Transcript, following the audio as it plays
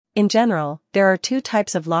In general, there are two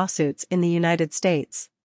types of lawsuits in the United States.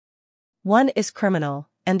 One is criminal,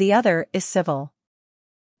 and the other is civil.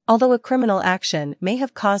 Although a criminal action may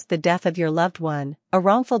have caused the death of your loved one, a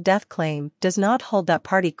wrongful death claim does not hold that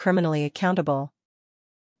party criminally accountable.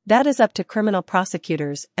 That is up to criminal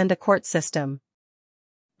prosecutors and the court system.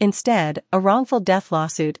 Instead, a wrongful death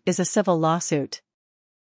lawsuit is a civil lawsuit.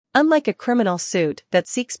 Unlike a criminal suit that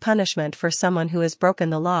seeks punishment for someone who has broken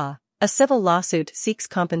the law, a civil lawsuit seeks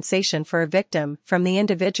compensation for a victim from the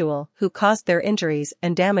individual who caused their injuries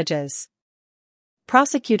and damages.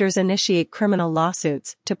 Prosecutors initiate criminal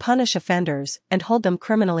lawsuits to punish offenders and hold them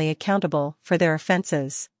criminally accountable for their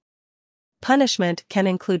offenses. Punishment can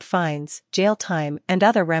include fines, jail time, and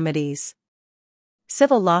other remedies.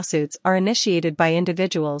 Civil lawsuits are initiated by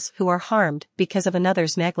individuals who are harmed because of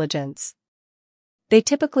another's negligence. They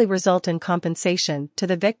typically result in compensation to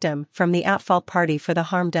the victim from the at-fault party for the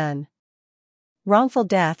harm done. Wrongful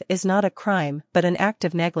death is not a crime but an act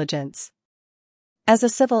of negligence. As a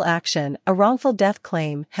civil action, a wrongful death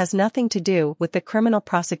claim has nothing to do with the criminal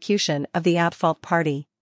prosecution of the at-fault party.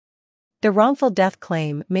 The wrongful death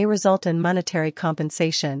claim may result in monetary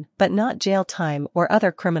compensation but not jail time or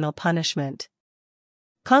other criminal punishment.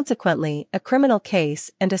 Consequently, a criminal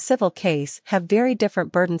case and a civil case have very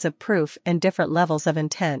different burdens of proof and different levels of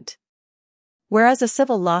intent. Whereas a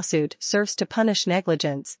civil lawsuit serves to punish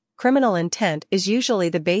negligence, criminal intent is usually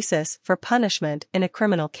the basis for punishment in a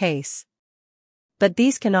criminal case. But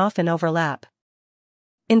these can often overlap.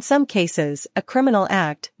 In some cases, a criminal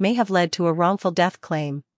act may have led to a wrongful death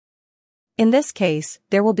claim. In this case,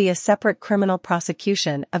 there will be a separate criminal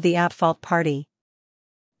prosecution of the at-fault party.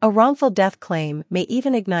 A wrongful death claim may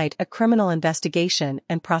even ignite a criminal investigation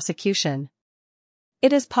and prosecution.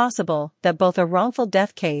 It is possible that both a wrongful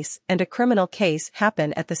death case and a criminal case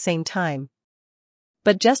happen at the same time.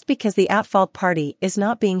 But just because the at-fault party is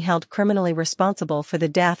not being held criminally responsible for the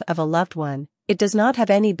death of a loved one, it does not have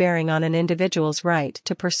any bearing on an individual's right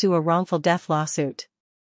to pursue a wrongful death lawsuit.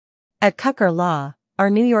 At Kucher Law, our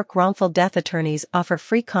New York wrongful death attorneys offer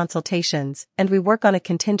free consultations, and we work on a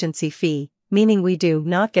contingency fee, meaning we do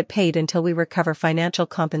not get paid until we recover financial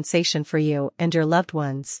compensation for you and your loved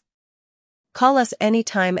ones. Call us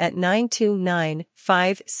anytime at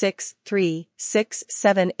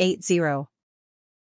 929-563-6780.